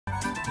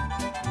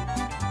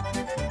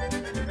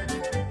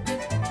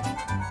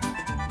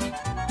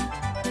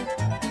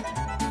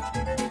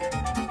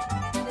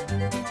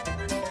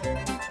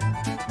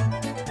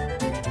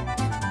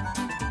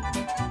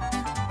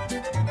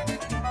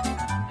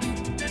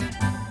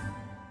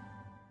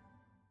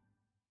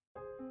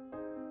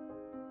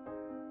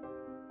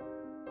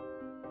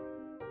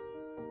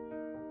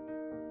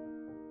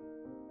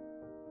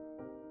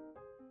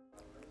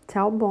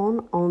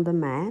tailbone on the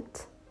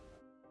mat.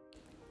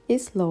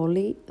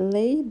 Slowly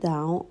lay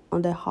down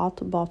on the hot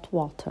bath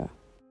water.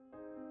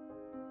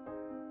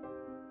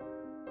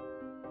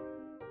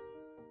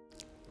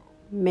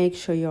 Make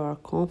sure you are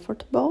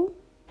comfortable.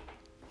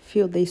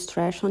 Feel the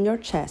stretch on your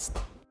chest.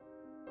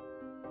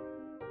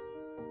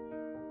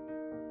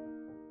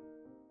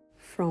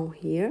 From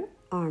here,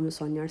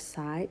 arms on your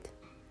side.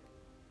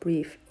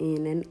 Breathe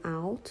in and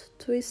out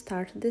to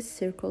start the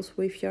circles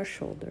with your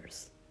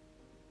shoulders.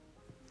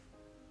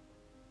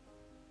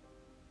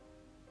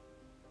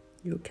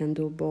 You can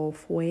do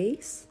both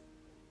ways.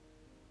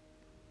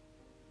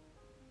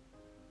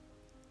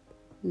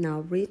 Now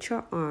reach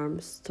your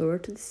arms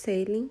toward the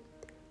ceiling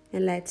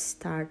and let's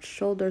start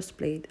shoulders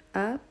blade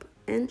up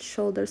and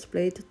shoulders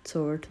blade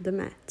toward the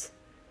mat.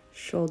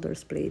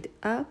 Shoulders blade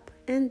up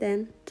and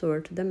then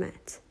toward the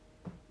mat.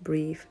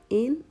 Breathe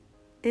in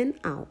and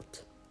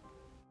out.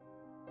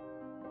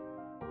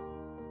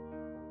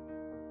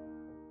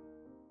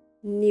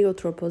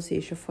 Neutral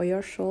position for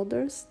your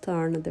shoulders.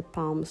 Turn the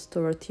palms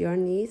toward your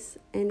knees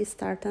and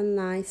start a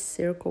nice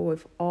circle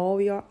with all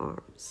your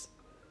arms.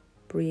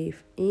 Breathe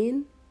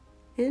in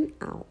and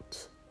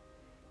out.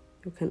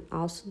 You can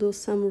also do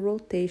some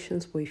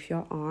rotations with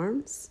your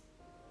arms,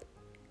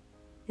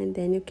 and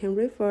then you can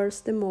reverse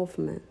the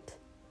movement.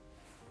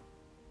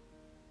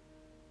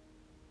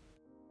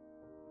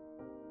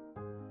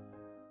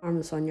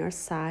 Arms on your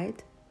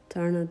side.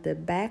 Turn the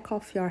back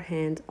of your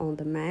hand on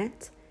the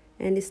mat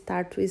and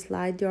start to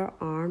slide your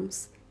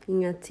arms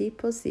in a T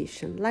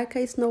position, like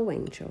a snow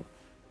angel.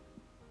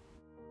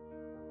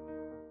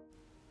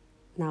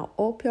 Now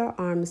open your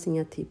arms in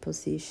a T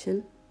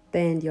position,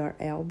 bend your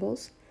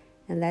elbows,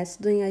 and let's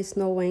do a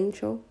snow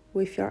angel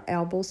with your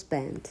elbows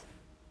bent.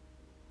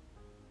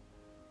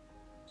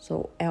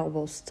 So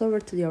elbows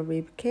toward your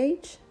rib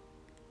cage,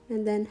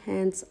 and then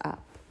hands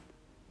up.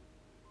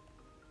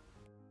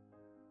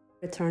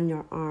 Return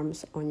your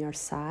arms on your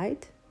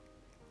side.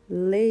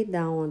 Lay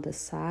down on the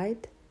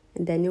side,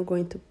 and then you're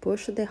going to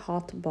push the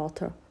hot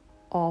water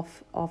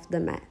off of the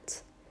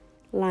mat.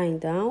 Lying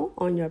down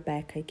on your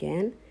back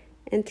again,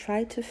 and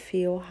try to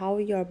feel how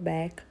your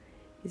back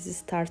is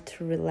start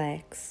to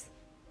relax.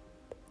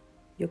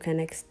 You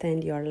can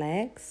extend your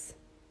legs,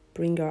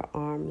 bring your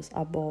arms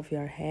above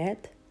your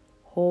head,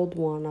 hold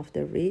one of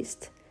the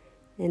wrists,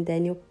 and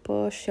then you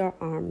push your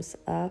arms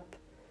up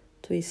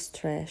to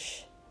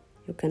stretch.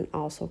 You can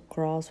also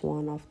cross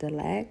one of the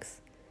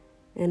legs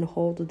and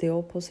hold the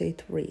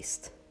opposite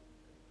wrist.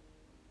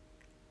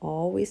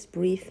 Always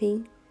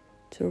breathing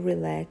to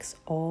relax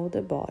all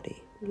the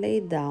body.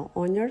 Lay down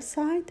on your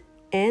side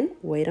and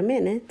wait a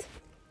minute.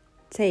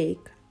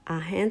 Take a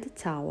hand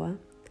towel,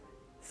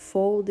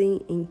 folding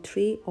in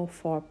 3 or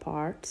 4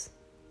 parts.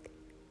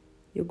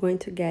 You're going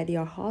to get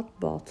your hot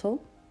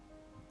bottle,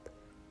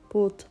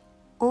 put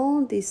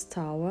on this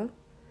towel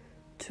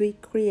to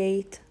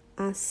create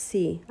a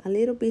C a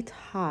little bit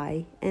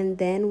high, and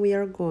then we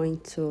are going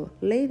to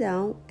lay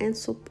down and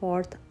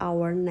support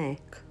our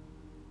neck.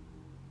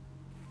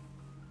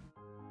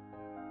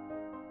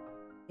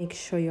 Make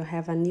sure you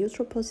have a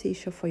neutral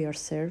position for your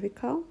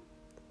cervical.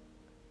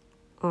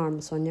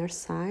 Arms on your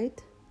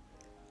side.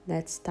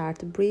 Let's start.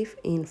 Breathe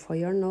in for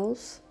your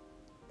nose.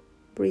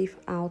 Breathe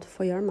out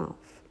for your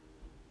mouth.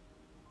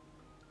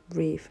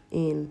 Breathe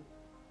in.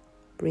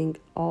 Bring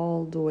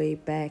all the way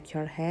back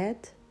your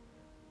head.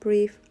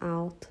 Breathe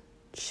out,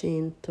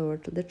 chin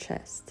toward the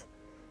chest.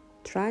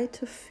 Try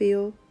to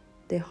feel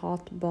the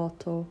hot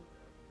bottle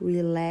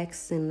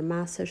relax and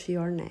massage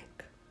your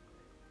neck.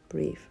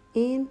 Breathe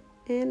in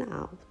and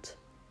out.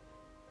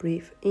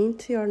 Breathe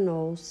into your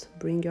nose,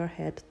 bring your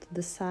head to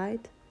the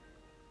side.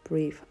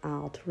 Breathe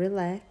out,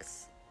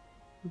 relax.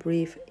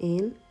 Breathe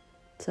in,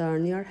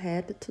 turn your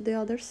head to the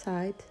other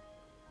side.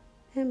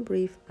 And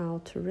breathe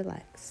out to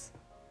relax.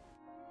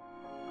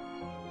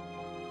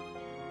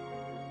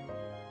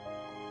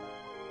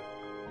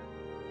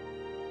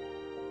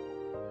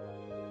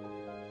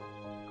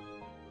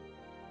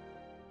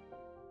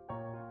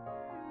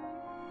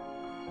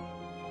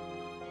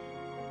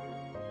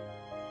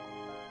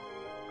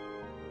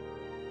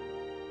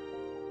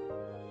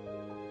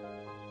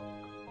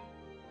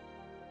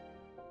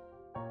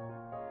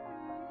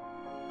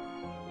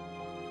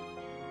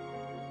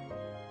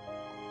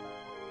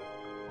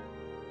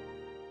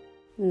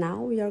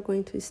 Now we are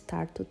going to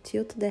start to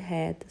tilt the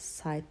head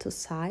side to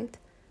side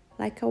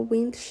like a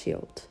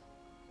windshield.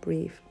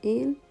 Breathe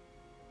in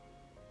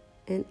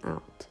and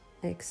out.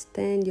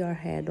 Extend your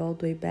head all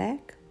the way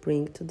back,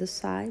 bring to the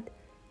side,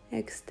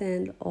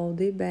 extend all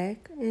the way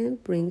back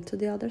and bring to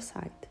the other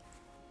side.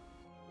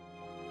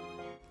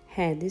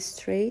 Head is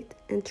straight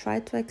and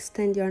try to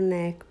extend your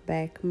neck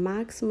back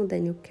maximum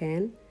than you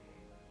can,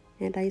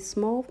 and a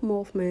small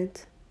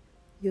movement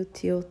you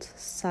tilt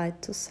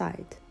side to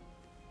side.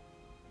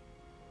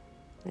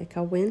 Like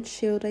a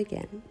windshield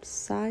again,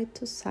 side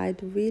to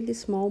side, really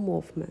small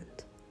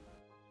movement.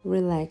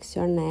 Relax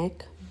your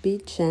neck,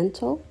 be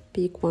gentle,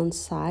 pick one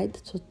side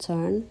to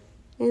turn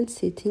and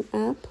sitting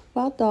up.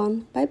 Well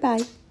done, bye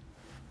bye.